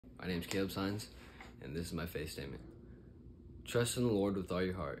My name is Saenz, and this is my faith statement. Trust in the Lord with all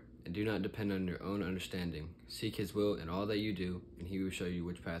your heart, and do not depend on your own understanding. Seek His will in all that you do, and He will show you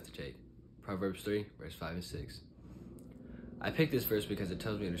which path to take. Proverbs 3, verse 5 and 6. I picked this verse because it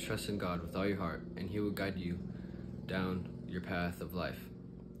tells me to trust in God with all your heart, and He will guide you down your path of life.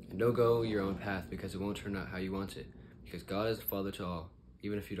 And don't go your own path because it won't turn out how you want it, because God is the Father to all.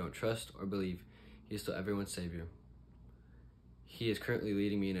 Even if you don't trust or believe, He is still everyone's Savior. He is currently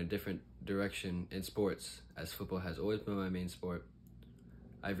leading me in a different direction in sports, as football has always been my main sport.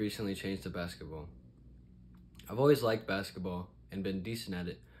 I've recently changed to basketball. I've always liked basketball and been decent at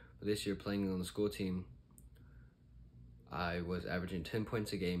it, but this year playing on the school team, I was averaging 10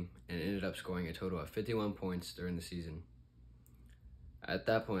 points a game and ended up scoring a total of 51 points during the season. At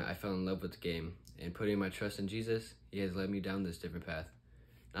that point, I fell in love with the game, and putting my trust in Jesus, He has led me down this different path,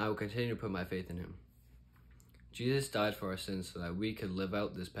 and I will continue to put my faith in Him. Jesus died for our sins so that we could live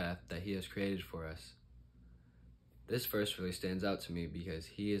out this path that He has created for us. This verse really stands out to me because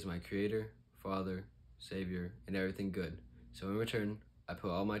He is my Creator, Father, Savior, and everything good. So in return, I put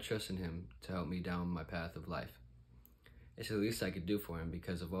all my trust in Him to help me down my path of life. It's the least I could do for Him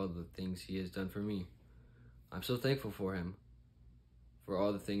because of all the things He has done for me. I'm so thankful for Him, for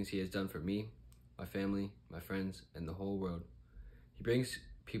all the things He has done for me, my family, my friends, and the whole world. He brings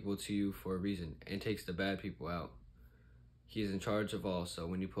people to you for a reason and takes the bad people out. He is in charge of all, so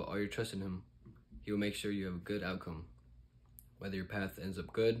when you put all your trust in Him, He will make sure you have a good outcome. Whether your path ends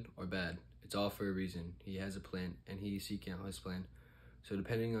up good or bad, it's all for a reason. He has a plan, and He is seeking out His plan. So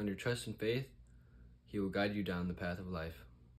depending on your trust and faith, He will guide you down the path of life.